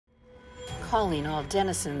calling all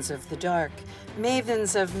denizens of the dark,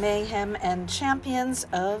 mavens of mayhem, and champions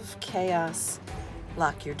of chaos.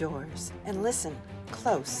 Lock your doors and listen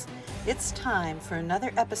close. It's time for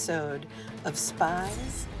another episode of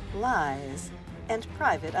Spies, Lies, and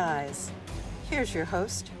Private Eyes. Here's your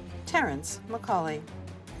host, Terrence McCauley.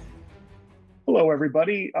 Hello,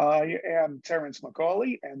 everybody. I am Terrence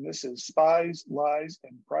McCauley, and this is Spies, Lies,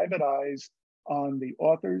 and Private Eyes on the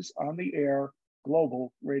Authors on the Air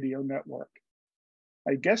Global Radio Network.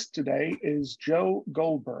 My guest today is Joe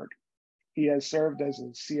Goldberg. He has served as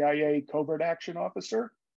a CIA Covert Action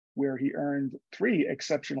Officer, where he earned 3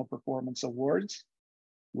 Exceptional Performance Awards.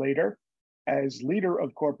 Later, as Leader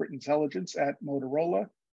of Corporate Intelligence at Motorola,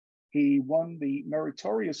 he won the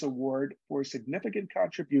Meritorious Award for significant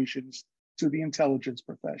contributions to the intelligence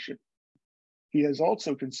profession. He has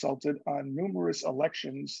also consulted on numerous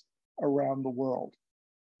elections around the world.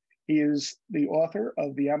 He is the author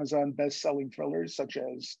of the Amazon best-selling thrillers such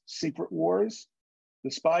as Secret Wars,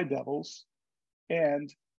 The Spy Devils, and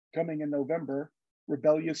coming in November,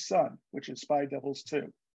 Rebellious Son, which is Spy Devils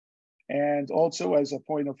 2. And also, as a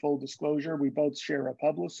point of full disclosure, we both share a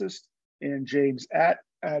publicist in James at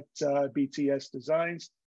BTS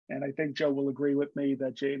Designs. And I think Joe will agree with me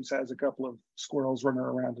that James has a couple of squirrels running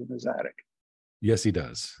around in his attic. Yes, he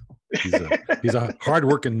does. He's a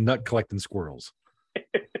hard-working nut collecting squirrels.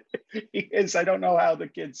 He is. I don't know how the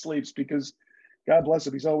kid sleeps because, God bless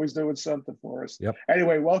him, he's always doing something for us. Yep.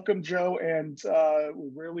 Anyway, welcome, Joe, and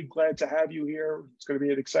we're really glad to have you here. It's going to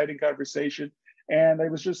be an exciting conversation. And I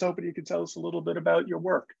was just hoping you could tell us a little bit about your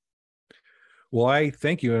work. Well, I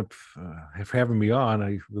thank you for having me on.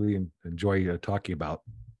 I really enjoy talking about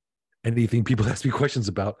anything people ask me questions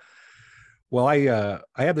about. Well, I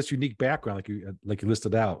have this unique background, like you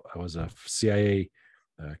listed out. I was a CIA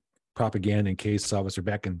propaganda and case officer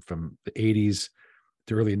back from the 80s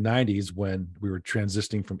to early 90s when we were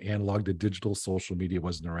transitioning from analog to digital. Social media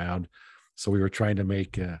wasn't around, so we were trying to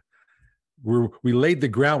make we laid the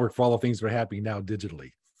groundwork for all the things that are happening now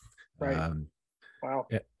digitally. Right. Wow.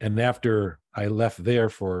 And after I left there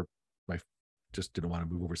just didn't want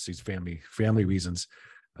to move overseas, family reasons.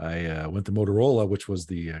 I went to Motorola, which was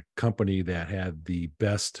the company that had the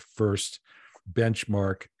best first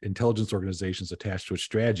benchmark intelligence organizations attached to a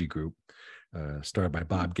strategy group, started by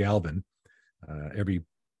Bob Galvin. Every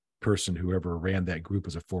person who ever ran that group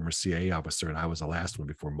was a former CIA officer, and I was the last one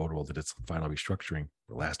before Motorola did its final restructuring,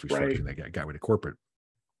 the last restructuring. Right. They got rid of corporate.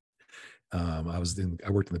 I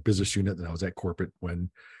worked in the business unit, and I was at corporate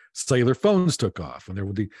when cellular phones took off. And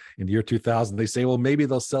in the year 2000, they say, well, maybe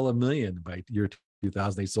they'll sell 1 million. By year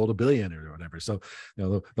 2000, they sold 1 billion or whatever. So,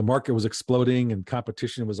 the market was exploding and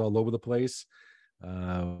competition was all over the place.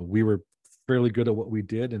 We were fairly good at what we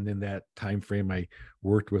did. And in that time frame, I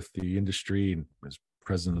worked with the industry and was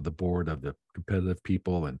president of the board of the Competitive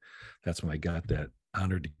People. And that's when I got that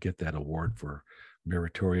honor to get that award for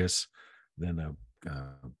Meritorious. Then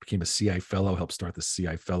became a CI fellow, helped start the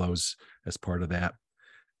CI fellows as part of that.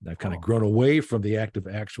 And I've kind of grown away from the active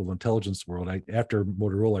actual intelligence world. After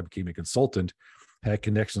Motorola, I became a consultant, had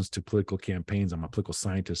connections to political campaigns. I'm a political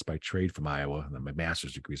scientist by trade from Iowa, and my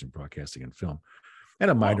master's degrees in broadcasting and film, and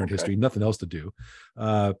a minor in history, nothing else to do.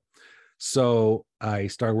 So I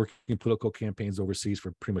started working in political campaigns overseas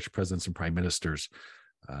for pretty much presidents and prime ministers,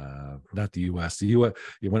 not the U.S. The U.S.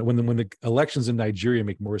 When the elections in Nigeria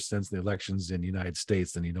make more sense than the elections in the United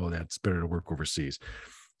States, then that's better to work overseas.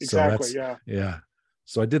 Exactly. So yeah.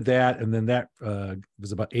 So I did that, and then that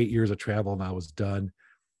was about 8 years of travel, and I was done.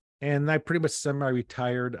 And I pretty much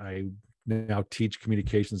semi-retired. I now teach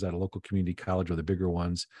communications at a local community college, or the bigger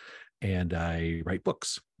ones, and I write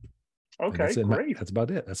books. Okay, great. That's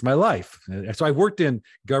about it. That's my life. So I've worked in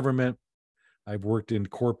government, I've worked in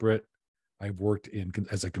corporate, I've worked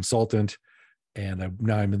as a consultant, and I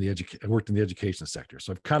worked in the education sector.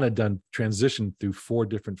 So I've kind of transitioned through 4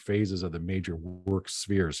 different phases of the major work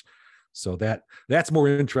spheres. So that's more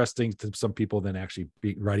interesting to some people than actually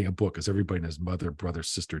writing a book, because everybody and his mother, brother,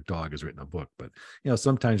 sister, dog has written a book. But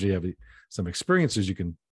sometimes you have some experiences you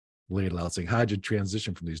can lay it out, saying, how'd you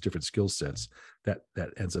transition from these different skill sets? That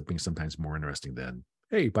ends up being sometimes more interesting than,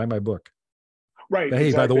 hey, buy my book. Right. But, hey,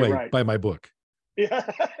 exactly, by the way, right. buy my book. Yeah.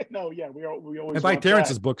 No. Yeah. We always and buy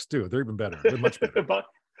Terrence's books too. They're even better. They're much better.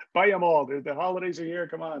 Buy them all. The holidays are here.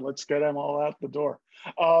 Come on, let's get them all out the door.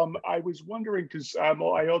 I was wondering, because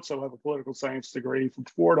I also have a political science degree from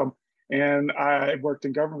Fordham, and I worked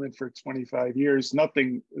in government for 25 years.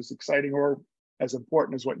 Nothing as exciting or as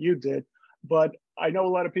important as what you did. But I know a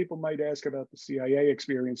lot of people might ask about the CIA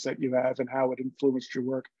experience that you have and how it influenced your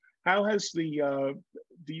work. How has do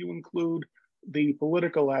you include the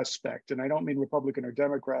political aspect, and I don't mean Republican or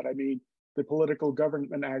Democrat, I mean the political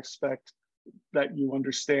government aspect that you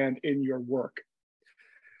understand in your work?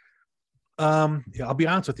 Yeah, I'll be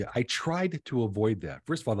honest with you. I tried to avoid that.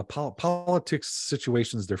 First of all, the politics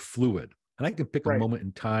situations, they're fluid. And I can pick a Right. moment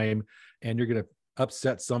in time and you're going to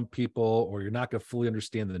upset some people, or you're not going to fully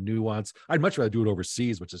understand the nuance. I'd much rather do it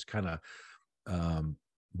overseas, which is kind of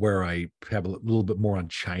where I have a little bit more on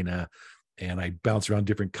China, and I bounce around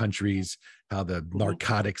different countries, how the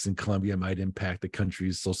narcotics in Colombia might impact the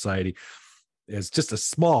country's society. It's just a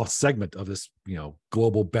small segment of this,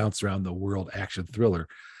 global bounce around the world action thriller.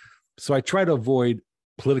 So I try to avoid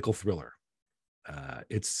political thriller.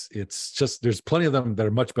 It's just, there's plenty of them that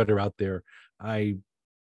are much better out there.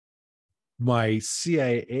 My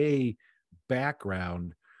CIA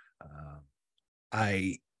background,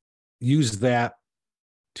 I use that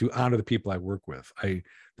to honor the people I work with.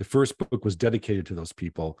 The first book was dedicated to those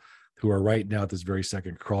people who are right now at this very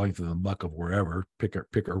second crawling through the muck of wherever. Pick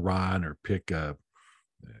Iran, or pick a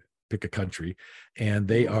country, and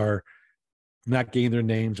they are not getting their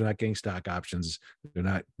names, they're not getting stock options, they're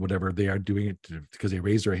not whatever. They are doing it because they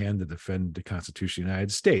raise their hand to defend the Constitution of the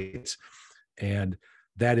United States, and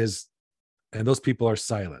those people are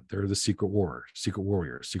silent. They're the secret warriors, secret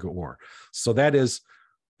war. So that is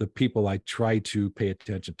the people I try to pay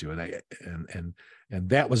attention to, and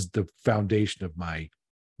that was the foundation of my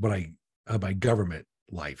government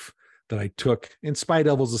life that I took, in spite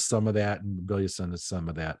of some of that and rebellious on some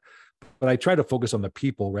of that. But I try to focus on the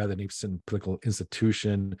people rather than some political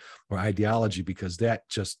institution or ideology, because that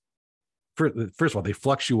just, first of all, they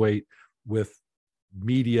fluctuate with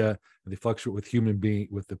media, and they fluctuate with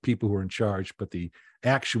with the people who are in charge. But the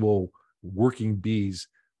actual working bees,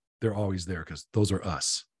 they're always there, because those are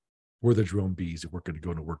us. We're the drone bees that we're going to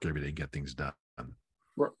go to work every day and get things done.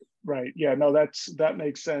 Right. Yeah, no, that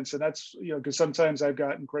makes sense. And that's, because sometimes I've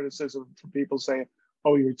gotten criticism from people saying,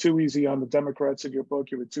 oh, you're too easy on the Democrats in your book,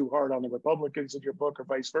 you were too hard on the Republicans in your book, or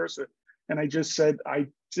vice versa. And I just said, I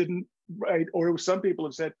didn't write, or some people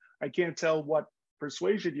have said, I can't tell what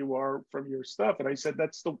persuasion you are from your stuff. And I said,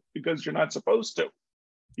 because you're not supposed to.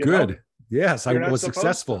 Good. Yes, I was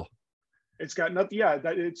successful. It's got nothing. Yeah,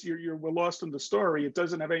 we're lost in the story. It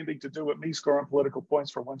doesn't have anything to do with me scoring political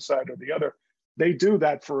points for one side or the other. They do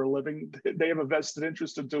that for a living. They have a vested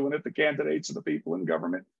interest in doing it, the candidates and the people in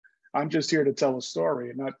government. I'm just here to tell a story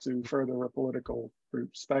and not to further a political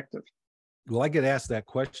perspective. Well, I get asked that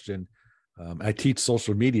question. I teach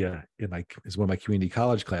social media as one of my community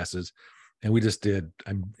college classes, and we just did.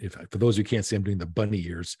 For those who can't see, I'm doing the bunny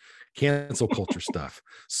ears, cancel culture stuff.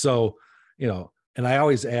 So, and I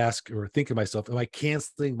always ask or think of myself, am I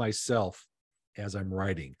canceling myself as I'm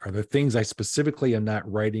writing? Are there things I specifically am not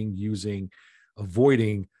writing,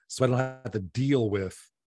 avoiding, so I don't have to deal with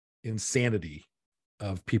insanity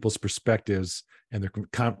of people's perspectives and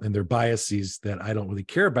their biases that I don't really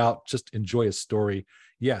care about? Just enjoy a story.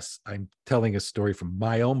 Yes, I'm telling a story from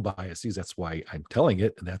my own biases. That's why I'm telling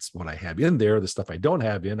it, and that's what I have in there. The stuff I don't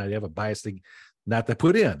have in, I have a bias thing not to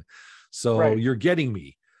put in. So right. You're getting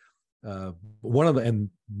me. One of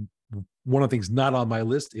the things not on my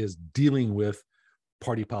list is dealing with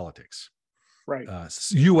party politics. Right.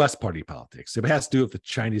 U.S. party politics. If it has to do with the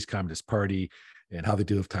Chinese Communist Party and how they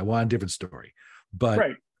deal with Taiwan, different story. But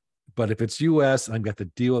right. But if it's U.S. and I've got to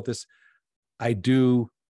deal with this, I do,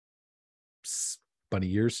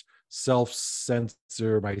 bunny ears,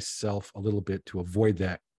 self-censor myself a little bit to avoid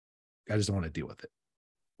that. I just don't want to deal with it.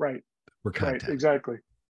 Right. We're content. Right. Exactly.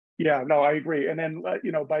 Yeah. No, I agree. And then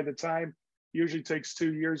by the time, usually takes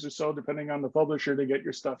 2 years or so, depending on the publisher, to get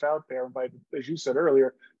your stuff out there. And as you said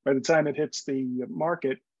earlier, by the time it hits the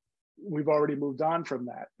market, we've already moved on from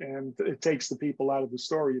that. And it takes the people out of the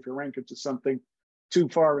story. If you rank it to something too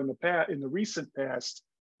far in the recent past,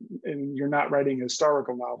 and you're not writing a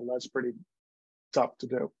historical novel, that's pretty tough to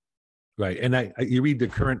do. Right. And you read the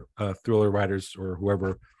current thriller writers or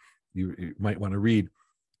whoever you might want to read,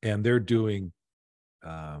 and they're doing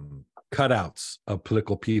cutouts of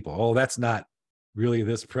political people. Oh, that's not really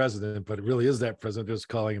this president, but it really is that president, just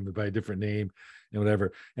calling him by a different name and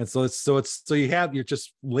whatever. And so you're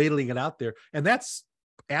just ladling it out there, and that's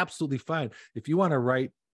absolutely fine. If you want to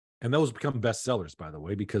write, and those become bestsellers, by the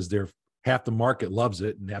way, because half the market loves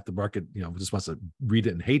it and half the market, just wants to read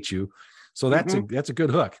it and hate you. So that's a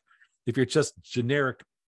good hook. If you're just generic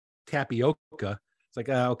tapioca, it's like,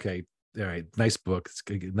 okay, all right, nice book, it's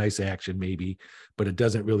nice action maybe, but it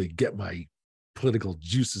doesn't really get my political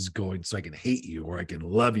juices going so I can hate you or I can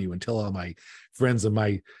love you and tell all my friends in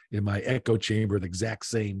my echo chamber the exact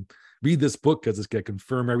same. Read this book because it's going to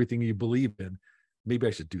confirm everything you believe in. Maybe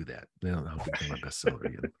I should do that. I don't know, become a bestseller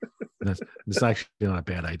again. It's actually not a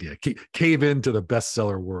bad idea. Cave into the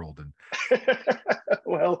bestseller world. And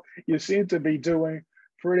Well, you seem to be doing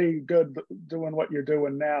pretty good doing what you're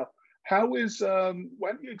doing now. How is, why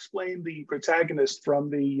don't you explain the protagonist from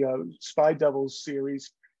the Spy Devils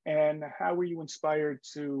series, and how were you inspired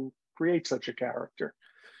to create such a character?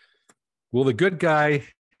 well, the good guy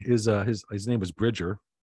is his name was Bridger.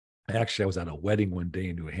 Actually, I was at a wedding one day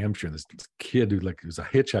in New Hampshire, and this kid who was a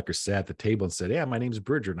hitchhiker sat at the table and said, "Yeah, my name's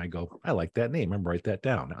Bridger." And I go, "I like that name. I'm write that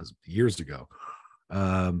down." That was years ago.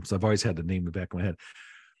 So I've always had the name in the back of my head.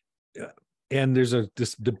 And there's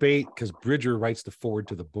this debate because Bridger writes the forward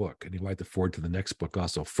to the book, and he writes the forward to the next book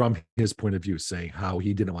also from his point of view, saying how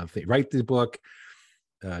he didn't want to write the book.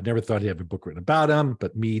 Never thought he'd have a book written about him,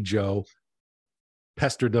 but me, Joe,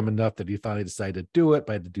 pestered him enough that he finally decided to do it.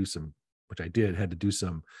 But I had to do some, which I did, had to do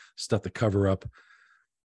some stuff to cover up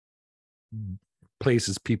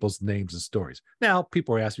places, people's names and stories. Now,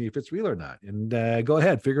 people are asking me if it's real or not, and go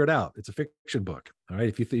ahead, figure it out. It's a fiction book. All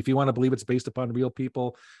right. If you want to believe it's based upon real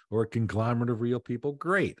people or a conglomerate of real people,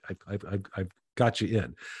 great. I've got you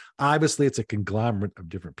in. Obviously, it's a conglomerate of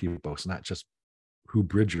different people. It's not just who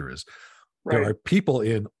Bridger is. Right. There are people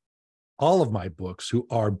in all of my books who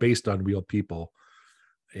are based on real people,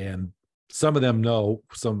 and some of them know,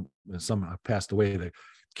 some have passed away. The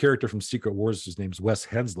character from Secret Wars, his name's Wes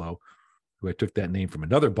Henslow, who I took that name from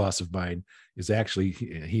another boss of mine, is actually,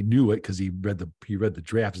 he knew it because he read the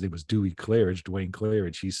draft. His name was Dewey Claridge, Dwayne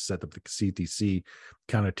Claridge. He set up the CTC,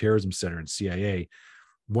 Counterterrorism Center in CIA.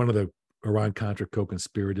 One of the Iran-Contra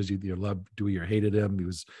co-conspirators. You either loved Dewey or hated him.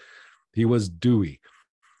 He was Dewey,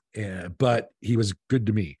 but he was good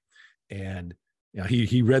to me. And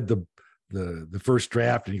he read the first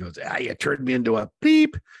draft, and he goes, "You turned me into a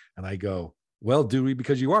bleep." And I go, "Well, Dewey,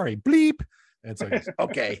 because you are a bleep." And so he goes,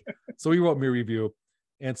 "Okay." So he wrote me a review.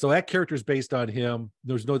 And so that character is based on him.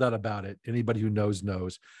 There's no doubt about it. Anybody who knows.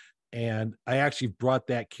 And I actually brought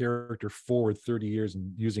that character forward 30 years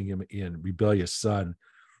and using him in Rebellious Son,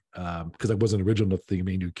 because I wasn't original enough to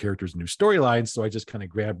make new characters, new storylines. So I just kind of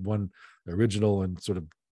grabbed one original and sort of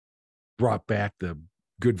brought back the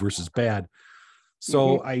good versus bad.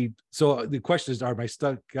 So so the question is, are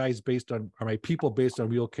my people based on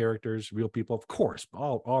real characters, real people? Of course,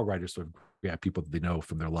 all writers sort of grab people that they know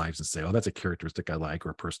from their lives and say, "Oh, that's a characteristic I like,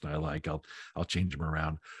 or a person I like. I'll change them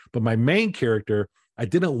around." But my main character, I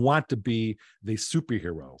didn't want to be the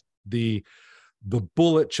superhero. The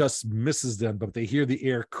bullet just misses them, but they hear the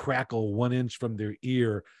air crackle 1 inch from their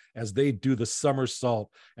ear as they do the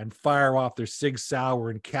somersault and fire off their Sig Sauer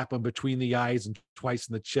and cap them between the eyes and twice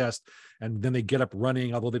in the chest. And then they get up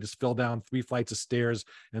running, although they just fell down 3 flights of stairs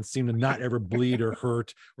and seem to not ever bleed or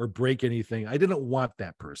hurt or break anything. I didn't want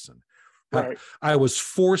that person. Right. I was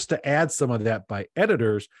forced to add some of that by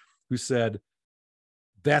editors who said,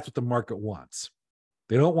 that's what the market wants.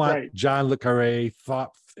 They don't want John le Carré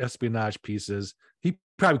thought espionage pieces. He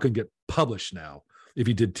probably couldn't get published now if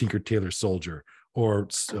he did Tinker Tailor Soldier or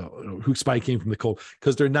Who Spy Came from the Cold,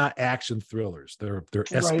 because they're not action thrillers. They're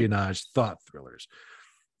espionage thought thrillers.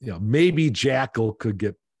 Maybe Jackal could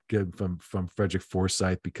get good from Frederick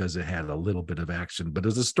Forsyth because it had a little bit of action, but it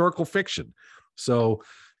was historical fiction. So,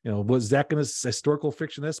 was that going to historical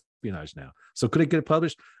fiction espionage now? So could it get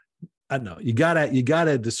published? I don't know. You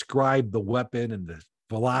gotta describe the weapon and the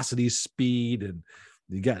velocity, speed, and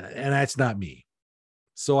that's not me.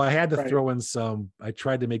 So I had to throw in I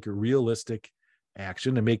tried to make a realistic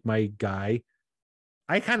action to make my guy.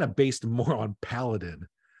 I kind of based more on Paladin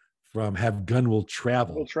from Have Gun Will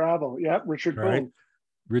Travel. Yeah, Richard Boone.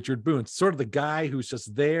 Richard Boone, sort of the guy who's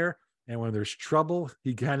just there, and when there's trouble,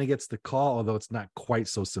 he kind of gets the call, although it's not quite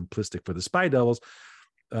so simplistic for the Spy Devils.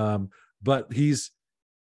 But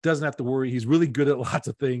doesn't have to worry. He's really good at lots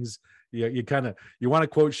of things. You want to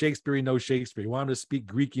quote Shakespeare, he knows Shakespeare. You want him to speak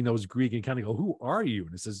Greek, he knows Greek, and kind of go, "Who are you?"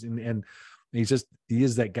 And it says, and he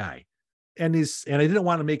is that guy. And I didn't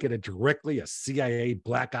want to make it directly a CIA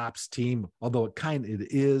black ops team, although it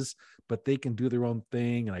is, but they can do their own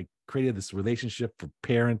thing. And I created this relationship for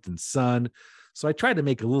parent and son. So I tried to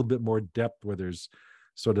make a little bit more depth where there's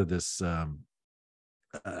sort of this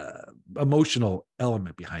emotional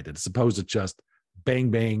element behind it, as opposed to just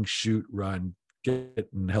bang, bang, shoot, run, get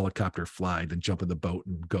in the helicopter, fly, then jump in the boat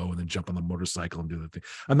and go, and then jump on the motorcycle and do the thing.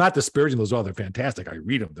 I'm not disparaging those. They're fantastic. I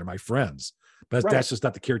read them. They're my friends. But that's just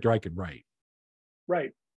not the character I can write.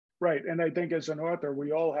 Right. And I think as an author,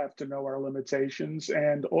 we all have to know our limitations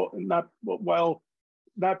and not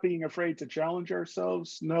being afraid to challenge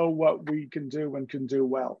ourselves, know what we can do and can do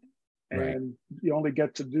well. And you only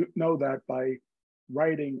get to know that by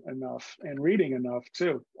writing enough and reading enough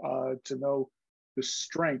too, to know the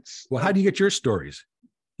strengths. Well, how do you get your stories?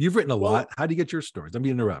 You've written a Well, lot. How do you get your stories? Let me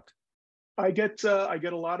interrupt. I get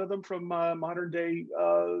a lot of them from modern day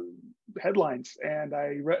headlines, and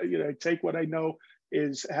I take what I know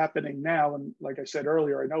is happening now, and like I said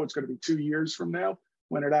earlier, I know it's going to be 2 years from now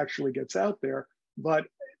when it actually gets out there, but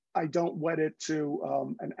I don't wed it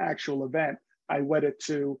to an actual event. I wed it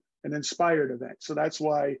to an inspired event. So that's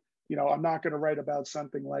why I'm not going to write about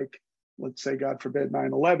something like, let's say, God forbid,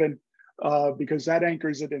 9/11, because that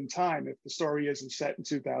anchors it in time if the story isn't set in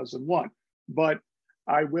 2001. But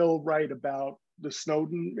I will write about the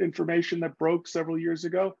Snowden information that broke several years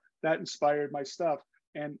ago. That inspired my stuff.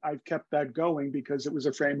 And I've kept that going because it was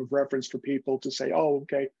a frame of reference for people to say, oh,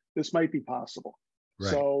 okay, this might be possible.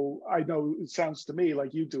 Right. So I know it sounds to me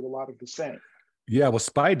like you do a lot of the same. Yeah. Well,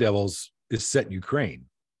 Spy Devils is set in Ukraine.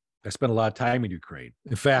 I spent a lot of time in Ukraine.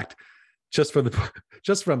 In fact, just from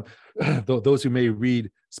those who may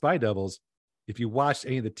read Spy Devils, if you watched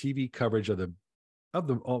any of the TV coverage of the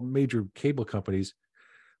all major cable companies,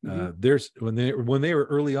 there's when they were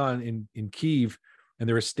early on in Kyiv, and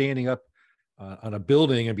they were standing up on a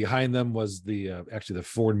building, and behind them was actually the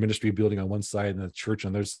foreign ministry building on one side and the church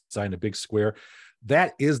on the other side in a big square.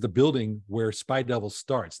 That is the building where Spy Devils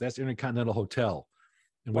starts. That's Intercontinental Hotel,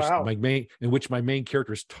 in which Wow. my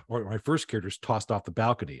first character is tossed off the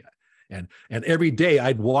balcony, and every day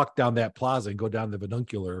I'd walk down that plaza and go down the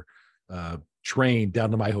vernacular train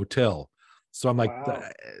down to my hotel. So I'm like, Wow.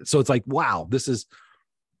 so it's like, wow, this is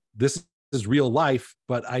real life.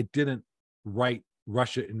 But I didn't write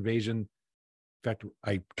Russia invasion. In fact,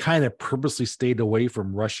 I kind of purposely stayed away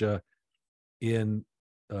from Russia in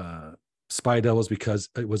Spy Devils because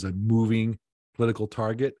it was a moving political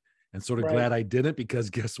target, and sort of Right. glad I didn't, because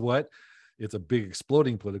guess what? It's a big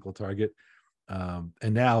exploding political target.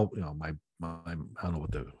 And now, I don't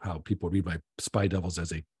know how people read my Spy Devils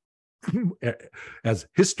as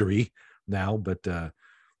history now, but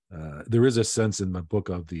there is a sense in my book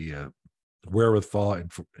of the wherewithal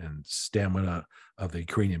and stamina of the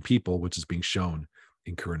Ukrainian people, which is being shown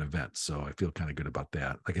in current events. So I feel kind of good about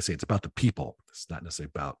that. Like I say, it's about the people. It's not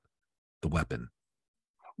necessarily about the weapon.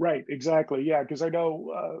 Right, exactly. Yeah, because I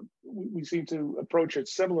know we seem to approach it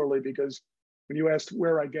similarly, because when you asked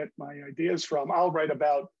where I get my ideas from, I'll write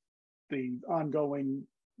about the ongoing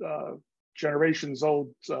generations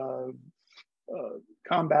old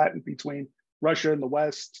combat between Russia and the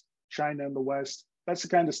West, China and the West. That's the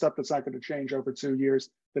kind of stuff that's not going to change over 2 years.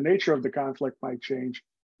 The nature of the conflict might change,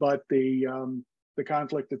 but the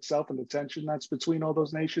conflict itself and the tension that's between all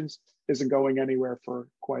those nations isn't going anywhere for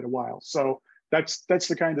quite a while. So that's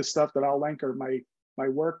the kind of stuff that I'll anchor my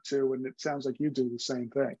work to, and it sounds like you do the same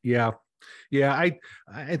thing. Yeah. I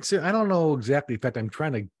don't know exactly. In fact, I'm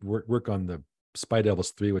trying to work on the Spy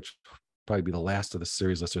Devils 3, which probably be the last of the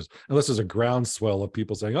series, unless there's a groundswell of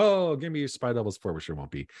people saying, "Oh, give me Spy Devils 4," which there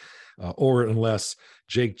won't be, or unless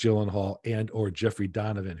Jake Gyllenhaal and or Jeffrey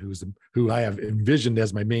Donovan, who I have envisioned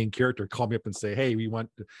as my main character, call me up and say, "Hey,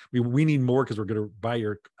 we need more because we're going to buy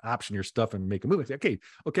your stuff and make a movie." I say,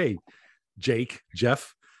 okay,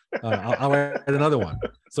 Jeff. I'll write another one.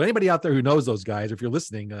 So anybody out there who knows those guys, if you're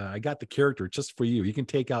listening, I got the character just for you. You can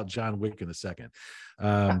take out John Wick in a second.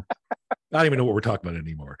 I don't even know what we're talking about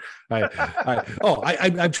anymore. I'm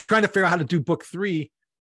trying to figure out how to do book 3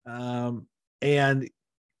 and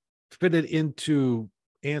fit it into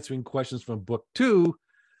answering questions from book 2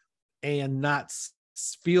 and not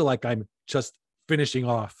feel like I'm just finishing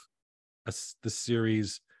off the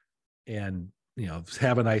series and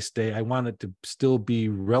have a nice day. I want it to still be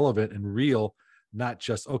relevant and real, not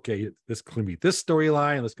just, okay, this complete this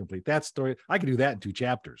storyline, let's complete that story. I can do that in 2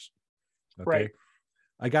 chapters. Okay. Right.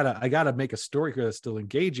 I gotta make a story here that's still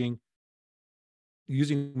engaging,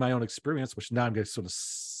 using my own experience, which now I'm going to sort of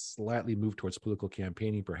slightly move towards political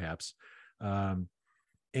campaigning, perhaps,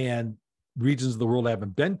 and regions of the world I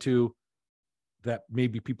haven't been to that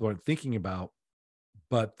maybe people aren't thinking about,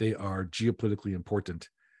 but they are geopolitically important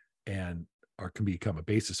and can become a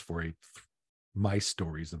basis for my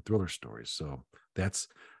stories and thriller stories. So that's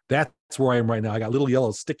where I am right now. I got little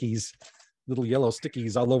yellow stickies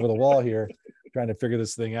all over the wall here, trying to figure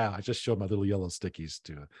this thing out. I just showed my little yellow stickies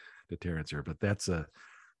to Terrence here, but that's and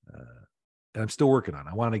I'm still working on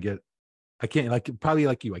it. I can't, probably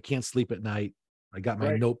like you, I can't sleep at night. I got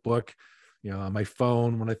my notebook, on my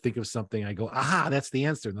phone. When I think of something, I go, aha, that's the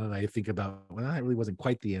answer. And then I think about, well, that really wasn't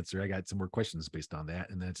quite the answer. I got some more questions based on that.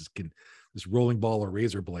 And then it's just this rolling ball of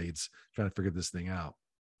razor blades trying to figure this thing out.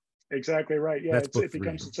 Exactly right. Yeah, it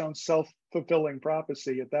becomes its own self-fulfilling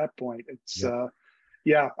prophecy at that point. It's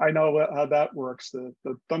yeah, I know how that works. The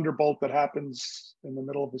thunderbolt that happens in the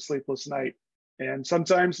middle of a sleepless night, and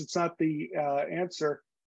sometimes it's not the answer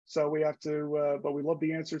So we have to, but we love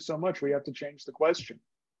the answer so much, we have to change the question.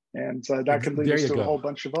 And that can lead There us you to a whole go.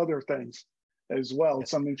 bunch of other things as well,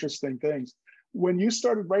 some interesting things. When you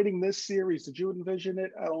started writing this series, did you envision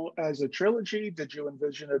it as a trilogy? Did you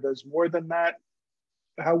envision it as more than that?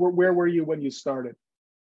 Where were you when you started?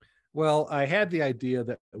 Well, I had the idea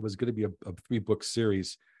that it was going to be a 3-book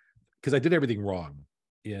series because I did everything wrong.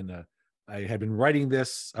 I had been writing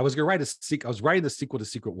this. I was going to write I was writing the sequel to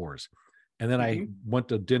Secret Wars, and then I went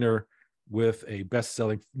to dinner with a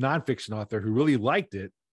best-selling nonfiction author who really liked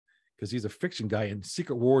it because he's a fiction guy, and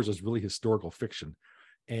Secret Wars is really historical fiction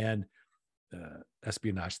and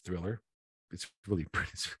espionage thriller. It's really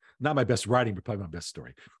pretty. It's not my best writing, but probably my best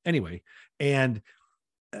story. Anyway, and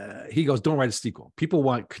he goes, "Don't write a sequel. People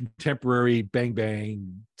want contemporary bang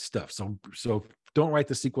bang stuff. So don't write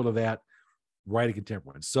the sequel to that. Write a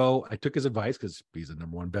contemporary one." So I took his advice because he's a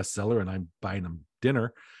 #1 bestseller, and I'm buying him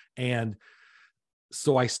dinner. And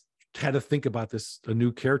so I had to think about a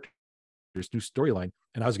new character, this new storyline.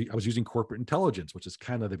 And I was using corporate intelligence, which is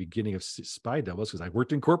kind of the beginning of Spy Devils, because I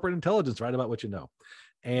worked in corporate intelligence, right about what you know.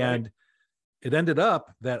 And it ended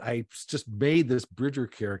up that I just made this Bridger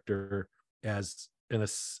character as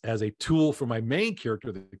a tool for my main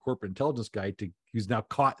character, the corporate intelligence guy, who's now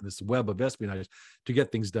caught in this web of espionage to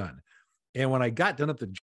get things done. And when I got done at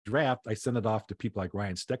the draft, I sent it off to people like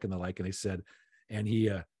Ryan Steck and the like, and they said, and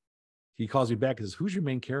he calls me back and says, "Who's your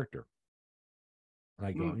main character?" And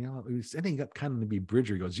I go, he's ending up kind of to be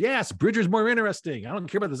Bridger. He goes, "Yes, Bridger's more interesting. I don't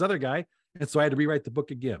care about this other guy." And so I had to rewrite the book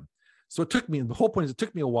again. So it took me, and the whole point is it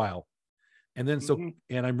took me a while. And then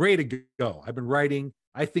and I'm ready to go. I've been writing.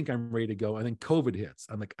 I think I'm ready to go. And then COVID hits.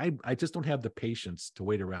 I'm like, I just don't have the patience to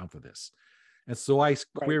wait around for this. And so I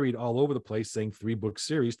queried all over the place saying 3-book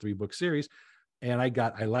series. And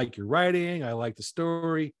I like your writing. I like the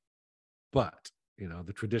story, but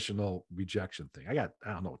the traditional rejection thing. I got,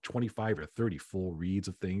 I don't know, 25 or 30 full reads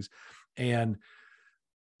of things. And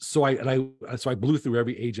so I blew through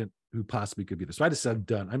every agent who possibly could be there. So I just said, I'm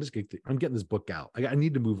done. I'm getting this book out. I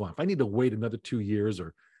need to move on. If I need to wait another 2 years,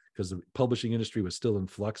 or because the publishing industry was still in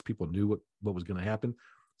flux, people knew what was going to happen.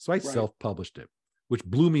 So I self-published it, which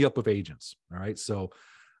blew me up with agents. All right. So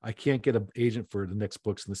I can't get an agent for the next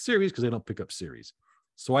books in the series because they don't pick up series.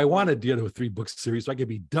 So I wanted to do a 3-book series so I could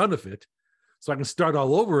be done with it, so I can start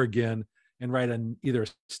all over again and write either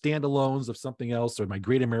standalones of something else or my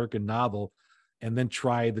great American novel, and then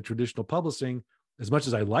try the traditional publishing. As much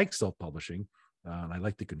as I like self-publishing, and I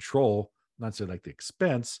like the control, not so I like the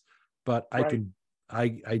expense, but I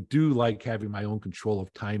do like having my own control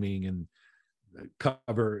of timing and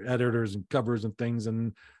cover editors and covers and things.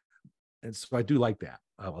 And so I do like that.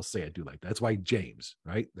 I'll say I do like that. That's why James,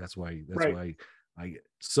 right? That's why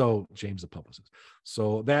James the publicist.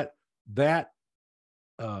 So that there's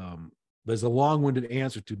a long-winded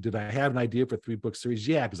answer to, did I have an idea for a 3-book series?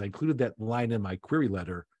 Yeah, because I included that line in my query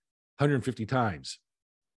letter 150 times.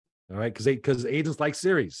 All right, because agents like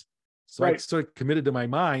series. So I sort of committed to my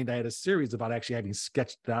mind. I had a series about actually having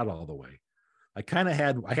sketched it out all the way. I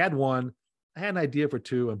had one. I had an idea for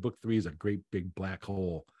 2, and book 3 is a great big black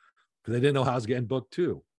hole because I didn't know how I was getting book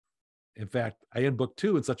 2. In fact, I end book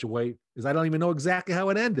 2 in such a way is I don't even know exactly how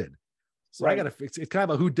it ended. So I got to fix it. It's kind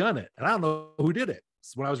of a who done it, and I don't know who did it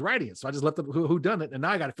when I was writing it. So I just left the who done it, and now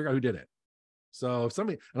I got to figure out who did it. So if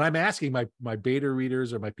somebody, and I'm asking my beta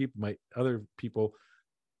readers or my other people,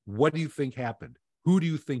 what do you think happened? Who do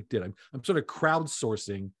you think did? I'm sort of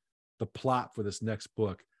crowdsourcing the plot for this next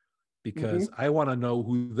book because I want to know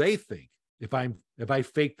who they think. If I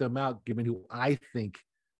fake them out, given who I think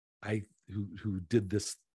who did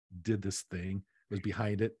this thing, was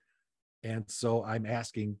behind it. And so I'm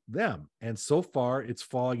asking them. And so far it's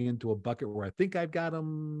falling into a bucket where I think I've got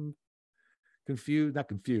them not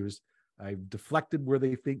confused. I've deflected where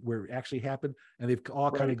they think where it actually happened. And they've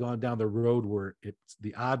all kind of gone down the road where it's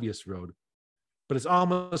the obvious road, but it's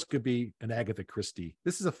almost could be an Agatha Christie.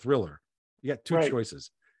 This is a thriller. You got 2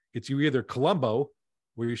 choices. It's you either Columbo,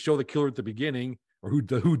 where you show the killer at the beginning, or who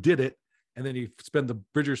did it. And then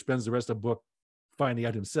Bridger spends the rest of the book finding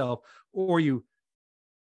out himself, or you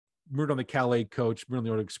Murder on the Calais Coach, Murder on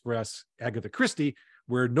the Orient Express, Agatha Christie,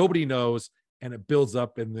 where nobody knows, and it builds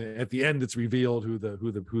up, and at the end it's revealed who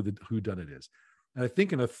done it is. And I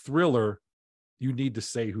think in a thriller, you need to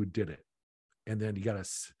say who did it, and then you got to,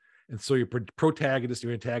 and so your protagonist,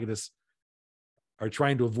 your antagonist, are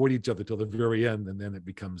trying to avoid each other till the very end, and then it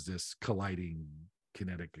becomes this colliding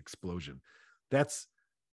kinetic explosion. I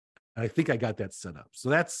think I got that set up. So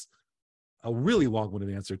that's a really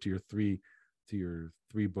long-winded answer to your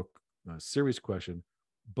 3-book series question,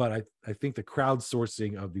 but I think the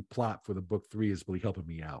crowdsourcing of the plot for the book 3 is really helping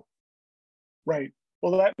me out. Right.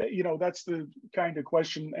 Well, that's the kind of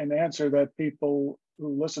question and answer that people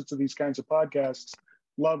who listen to these kinds of podcasts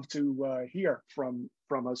love to hear from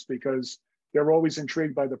us, because they're always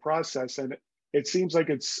intrigued by the process. And it seems like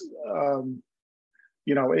it's,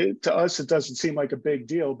 to us, it doesn't seem like a big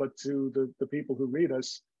deal, but to the people who read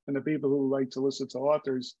us and the people who like to listen to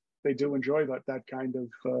authors, they do enjoy that kind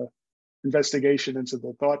of investigation into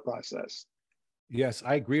the thought process. Yes,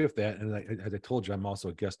 I agree with that. And as I told you, I'm also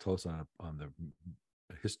a guest host on the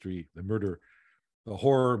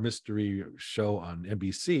horror mystery show on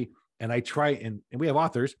NBC. And I try and we have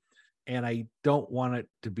authors, and I don't want it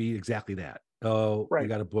to be exactly that. Oh, right. You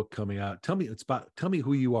got a book coming out. Tell me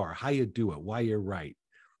who you are, how you do it, why you're right.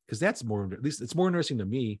 Because that's at least it's more interesting to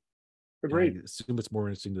me. Agreed. I assume it's more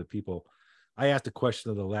interesting to the people. I asked a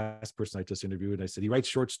question of the last person I just interviewed, and I said, he writes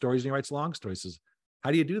short stories and he writes long stories. He says,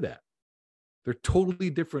 how do you do that? They're totally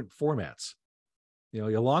different formats.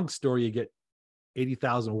 Your long story, you get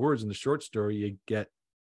 80,000 words. In the short story, you get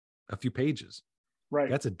a few pages. Right.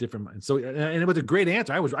 That's a different. And so, and it was a great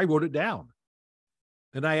answer. I wrote it down.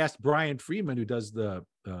 And I asked Brian Freeman, who does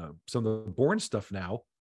some of the Bourne stuff now.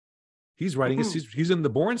 He's writing he's in the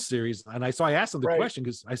Bourne series. And I asked him the question,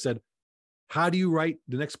 because I said, how do you write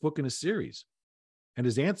the next book in a series? And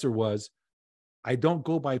his answer was, I don't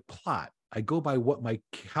go by plot. I go by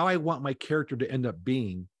how I want my character to end up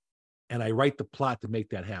being, and I write the plot to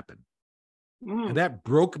make that happen. And that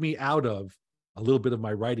broke me out of a little bit of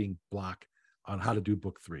my writing block on how to do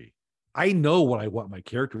book 3. I know what I want my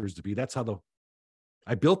characters to be. That's how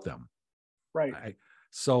I built them. Right.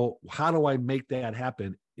 So how do I make that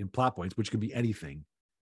happen in plot points, which can be anything,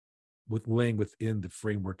 with laying within the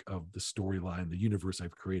framework of the storyline, the universe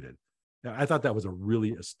I've created? Now, I thought that was a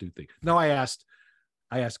really astute thing. Now I asked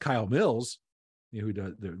Kyle Mills, who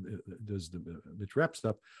does the rep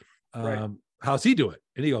stuff, how's he do it?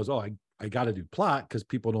 And he goes, oh, I got to do plot, because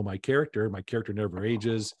people know my character. My character never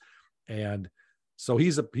ages. And so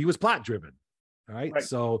he was plot driven. All right.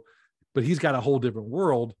 So, but he's got a whole different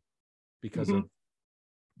world because of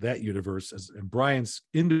that universe. And Brian's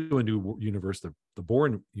into a new universe, the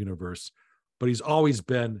Bourne universe, but he's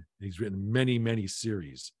written many, many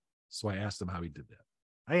series. So I asked him how he did that.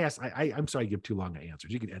 I'm sorry I give too long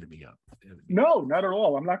answers. You can edit me up. No, not at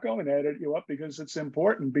all. I'm not going to edit you up, because it's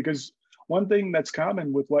important. Because one thing that's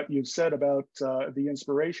common with what you've said about the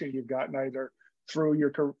inspiration you've gotten either for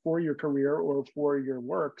your career or for your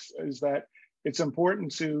works is that it's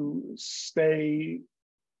important to stay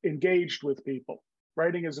engaged with people.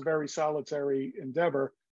 Writing is a very solitary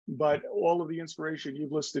endeavor, but all of the inspiration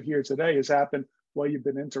you've listed here today has happened while you've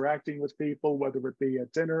been interacting with people, whether it be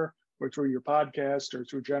at dinner or through your podcast or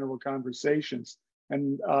through general conversations.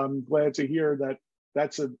 And I'm glad to hear that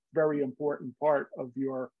that's a very important part of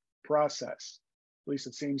your process. At least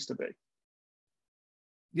it seems to be.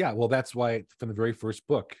 Yeah, well, that's why from the very first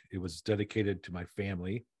book, it was dedicated to my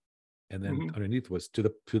family. And then underneath was to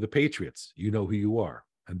the Patriots. You know who you are.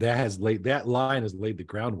 And that line has laid the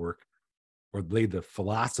groundwork, or laid the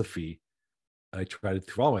philosophy I try to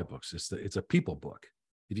through all my books. It's a people book.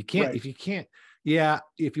 If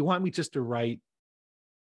you want me just to write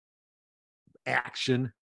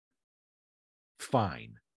action,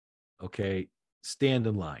 fine. Okay. Stand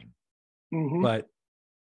in line. But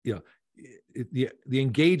the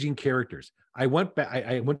engaging characters. I went back,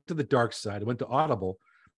 I went to the dark side, I went to Audible,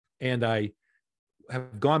 and I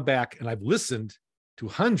have gone back and I've listened to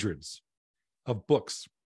hundreds of books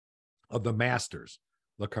of the masters,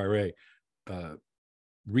 Le Carre,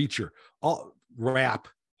 Reacher, Rapp,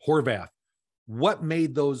 Horvath. What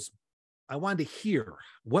made those? I wanted to hear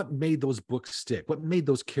what made those books stick. What made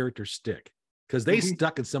those characters stick? Because they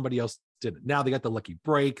stuck and somebody else didn't. Now they got the lucky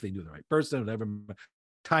break. They knew the right person, whatever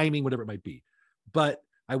timing, whatever it might be. But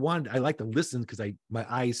I like to listen, because my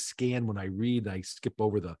eyes scan when I read. I skip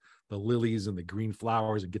over the lilies and the green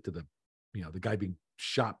flowers and get to the guy being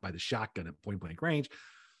shot by the shotgun at point blank range.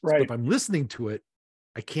 Right. So if I'm listening to it,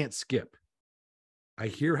 I can't skip. I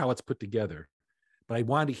hear how it's put together, but I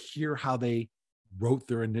want to hear how they wrote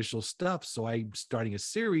their initial stuff. So I'm starting a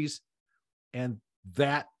series, and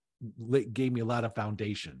that gave me a lot of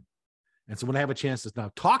foundation. And so when I have a chance to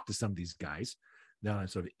now talk to some of these guys, now I'm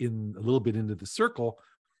sort of in a little bit into the circle,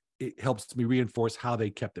 it helps me reinforce how they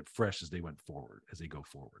kept it fresh as they go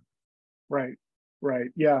forward. Right.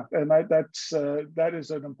 Yeah. And that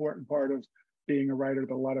is an important part of being a writer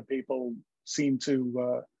that a lot of people seem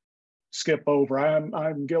to skip over.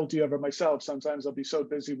 I'm guilty of it myself. Sometimes I'll be so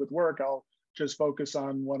busy with work, I'll just focus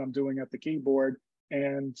on what I'm doing at the keyboard.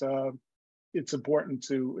 And it's important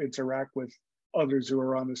to interact with others who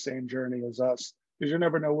are on the same journey as us, because you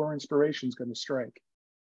never know where inspiration is going to strike.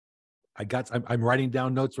 I'm writing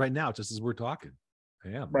down notes right now just as we're talking. I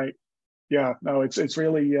am. Right. Yeah. No, it's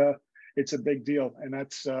really it's a big deal, and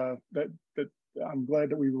that's that I'm glad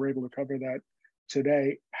that we were able to cover that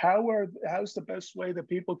today. How's the best way that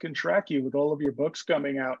people can track you with all of your books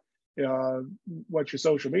coming out? What's your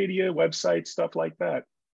social media, website, stuff like that?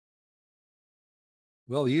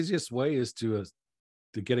 Well, the easiest way is to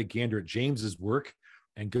get a gander at James's work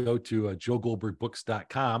and go to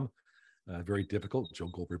joegoldbergbooks.com. Very difficult,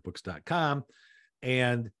 joegoldbergbooks.com,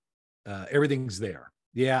 and everything's there.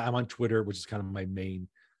 Yeah, I'm on Twitter, which is kind of my main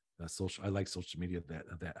social. I like social media.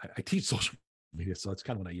 That I teach social media, so it's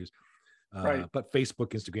kind of what I use. Right. But Facebook,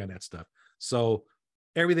 Instagram, that stuff. So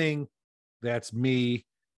everything that's me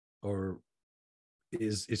or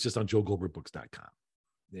is just on joegoldbergbooks.com.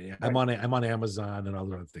 Yeah, right. I'm on Amazon and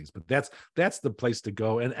other things, but that's the place to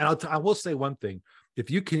go. And I will say one thing: if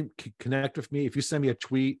you can connect with me, if you send me a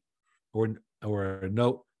tweet or a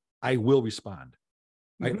note, I will respond.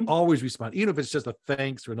 Mm-hmm. I always respond, even if it's just a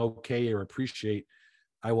thanks or an okay or appreciate.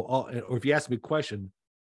 I will. Or if you ask me a question,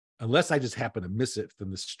 unless I just happen to miss it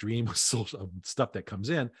from the stream of social stuff that comes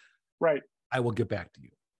in, right, I will get back to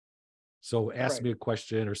you. So ask me a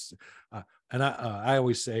question, or and I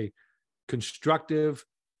always say constructive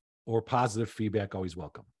or positive feedback, always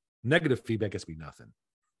welcome. Negative feedback has to be nothing.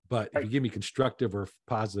 But if you give me constructive or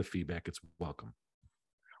positive feedback, it's welcome.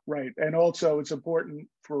 Right. And also it's important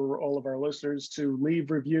for all of our listeners to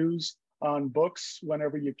leave reviews on books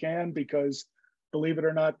whenever you can, because believe it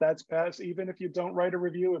or not, that's past. Even if you don't write a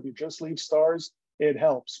review, if you just leave stars, it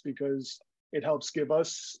helps, because it helps give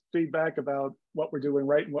us feedback about what we're doing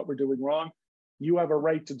right and what we're doing wrong. You have a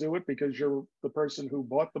right to do it because you're the person who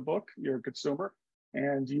bought the book, you're a consumer,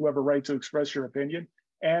 and you have a right to express your opinion.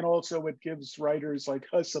 And also it gives writers like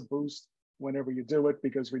us a boost whenever you do it,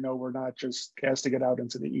 because we know we're not just casting it out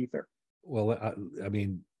into the ether. Well, I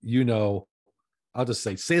mean, I'll just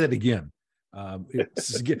say that again.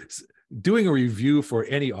 Doing a review for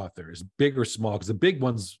any author, is big or small, because the big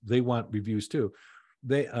ones, they want reviews too.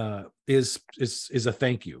 They is a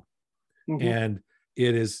thank you. Mm-hmm. And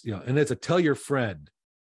it is, and it's a tell your friend,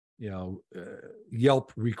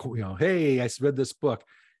 Yelp, hey, I read this book,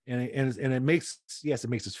 and it makes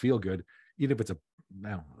us feel good, even if it's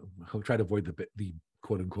I'll try to avoid the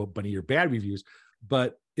quote unquote bunny or bad reviews,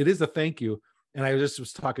 but it is a thank you. And I just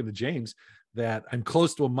was talking to James that I'm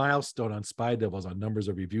close to a milestone on Spy Devils on numbers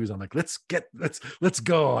of reviews. I'm like, let's go. Let's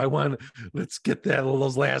get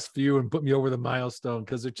those last few and put me over the milestone,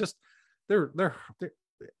 because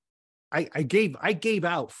I gave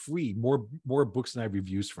out free more books than I have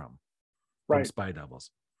reviews from Spy Devils.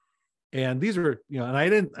 And these are, and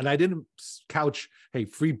I didn't couch, hey,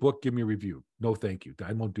 free book, give me a review. No, thank you.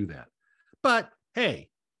 I won't do that. But hey,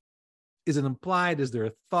 is it implied? Is there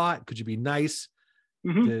a thought? Could you be nice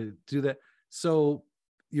to do that? So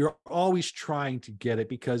you're always trying to get it,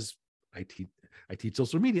 because I teach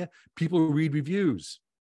social media. People read reviews.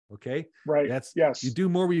 Okay. Right. Yes. You do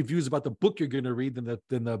more reviews about the book you're going to read than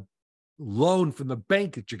the loan from the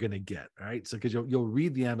bank that you're going to get. All right. So, because you'll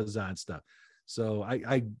read the Amazon stuff. So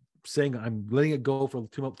saying I'm letting it go for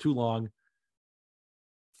too long.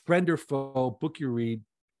 Friend or foe, book you read,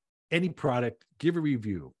 any product, give a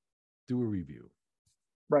review, do a review.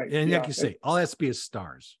 Right. And like you say, all has to be is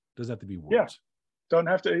stars. Doesn't have to be words. Yeah. Don't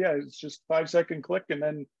have to. Yeah. It's just 5-second click, and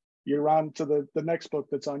then you're on to the next book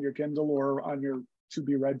that's on your Kindle or on your to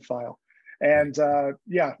be read file. And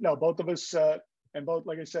both of us, and both,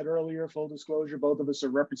 like I said earlier, full disclosure, both of us are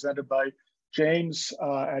represented by James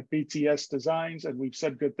at BTS Designs, and we've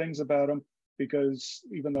said good things about him, because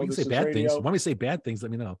even though this is radio, when we say bad things,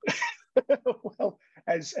 let me know. Well,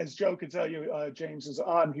 as Joe can tell you, James is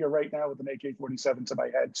on here right now with an AK-47 to my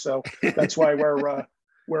head, so that's why we're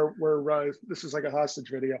this is like a hostage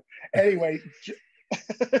video. Anyway,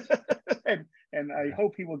 and I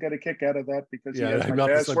hope he will get a kick out of that, because he has my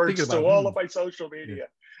passwords to all of my social media.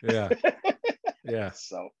 Yeah. Yeah.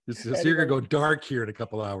 So you're gonna go dark here in a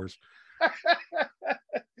couple hours.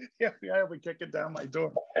 Yeah, I'll be kicking down my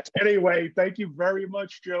door. Anyway, thank you very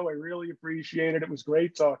much, Joe. I really appreciate it. It was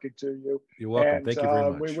great talking to you. You're welcome. And, thank you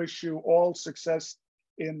very much. We wish you all success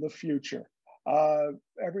in the future.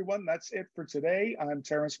 Everyone, that's it for today. I'm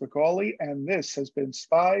Terrence McCauley, and this has been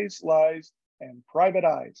Spies, Lies, and Private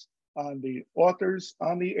Eyes on the Authors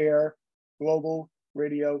on the Air Global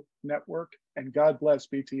Radio Network. And God bless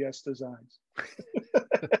BTS Designs.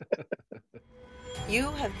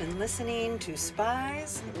 You have been listening to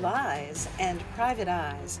Spies, Lies, and Private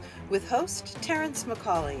Eyes with host Terrence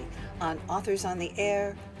McCauley on Authors on the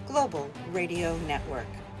Air Global Radio Network.